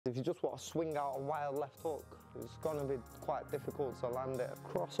If you just want to swing out a wild left hook, it's going to be quite difficult to land it.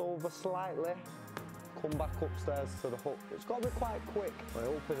 Cross over slightly, come back upstairs to the hook. It's got to be quite quick. I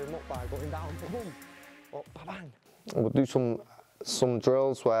open him up by going down, boom, up, bang. We'll do some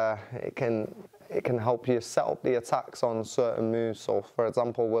drills where it can help you set up the attacks on certain moves. So for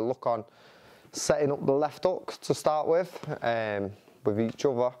example, we'll look on setting up the left hook to start with each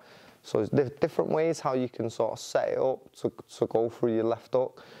other. So there's different ways how you can sort of set it up to go through your left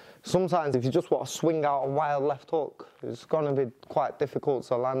hook. Sometimes if you just want to swing out a wild left hook, it's going to be quite difficult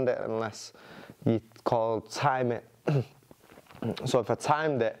to land it unless you time it. So if I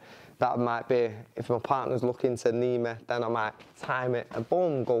timed it, that might be, if my partner's looking to knee me, then I might time it and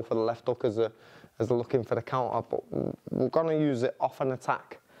boom, go for the left hook as they're looking for the counter. But we're going to use it off an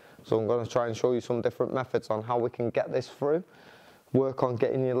attack. So I'm going to try and show you some different methods on how we can get this through. Work on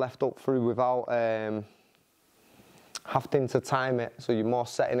getting your left hook through without having to time it, so you're more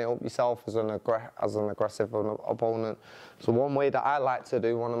setting it up yourself as an aggressive opponent. So one way that I like to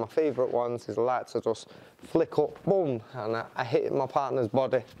do, one of my favourite ones, is I like to just flick up, boom, and I hit my partner's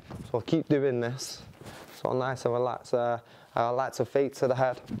body. So I keep doing this. So nice and relaxed. I like to fake to the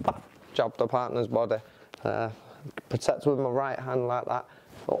head, jab the partner's body, protect with my right hand like that,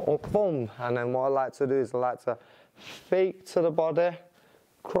 up, boom, and then what I like to do is I like to fake to the body,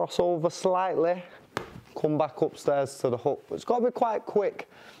 cross over slightly, come back upstairs to the hook. But it's got to be quite quick,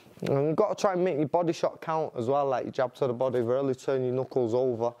 and you've got to try and make your body shot count as well. Like you jab to the body, really turn your knuckles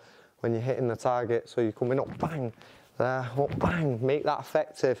over when you're hitting the target. So you're coming up, bang, there, up, bang, make that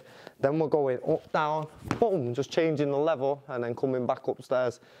effective. Then we're going up, down, boom, just changing the level and then coming back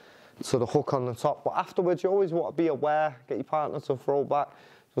upstairs to the hook on the top. But afterwards, you always want to be aware, get your partner to throw back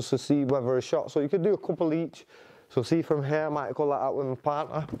just to see whether a shot. So you could do a couple each. So see from here, I might go like that with my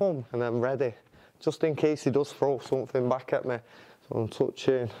partner, boom, and then ready. Just in case he does throw something back at me. So I'm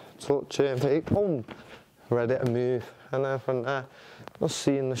touching, boom, ready to move. And then from there, just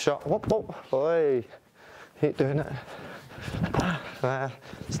seeing the shot, whoop, whoop, hey, keep doing it.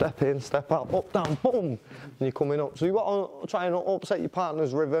 Step in, step out, up, down, boom, and you're coming up. So you've got to try and upset your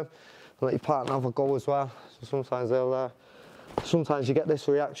partner's rhythm and let your partner have a go as well. So sometimes sometimes you get this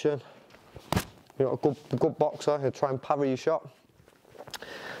reaction. You're a good boxer, he'll try and parry your shot.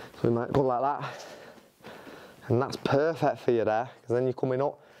 So you might go like that. And that's perfect for you there, because then you're coming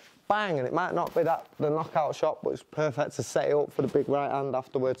up, bang, and it might not be the knockout shot, but it's perfect to set it up for the big right hand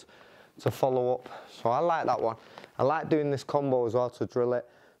afterwards to follow up. So I like that one. I like doing this combo as well to drill it.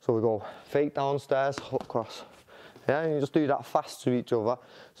 So we go fake downstairs, hook cross. Yeah, and you just do that fast to each other.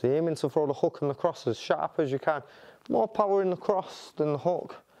 So you're aiming to throw the hook and the cross as sharp as you can. More power in the cross than the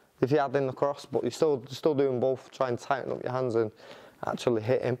hook if you add in the cross, but you're still doing both. Try and tighten up your hands and actually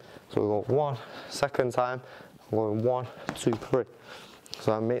hit him. So we go one, second time, I'm going 1, 2, 3.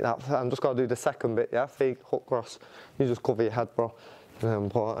 So I make that, I'm just going to do the second bit, yeah, fake, hook, cross. You just cover your head, bro. Very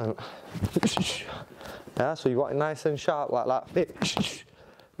important. Yeah, so you got it nice and sharp like that.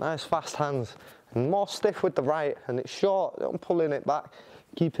 Nice fast hands. And more stiff with the right, and it's short, I'm pulling it back,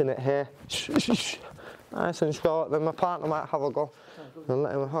 keeping it here. Nice and short, then my partner might have a go. And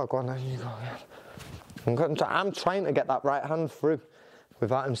let him, oh, go on, there you go, yeah. I'm trying to get that right hand through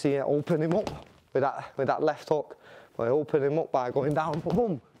without him seeing it, open him up with that left hook. But I open him up by going down,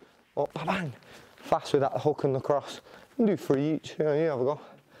 boom, up, bang, fast with that hook and the cross. You can do 3 each, yeah, you have a go.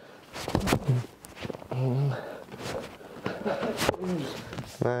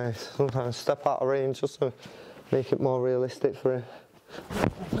 Nice, sometimes step out of range just to make it more realistic for him.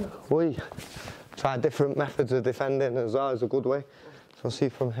 Oi. Try different methods of defending as well, is a good way. So see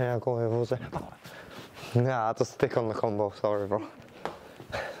from here, I go over there. Yeah, I'll just stick on the combo, sorry bro.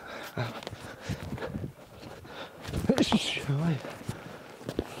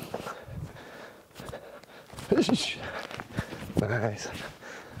 Nice.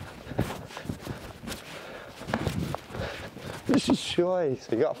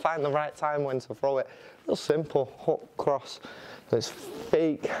 So you got to find the right time when to throw it. Real simple, hook, cross. There's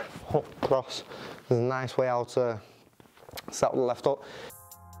fake, hook, cross. There's a nice way how to set up the left hook.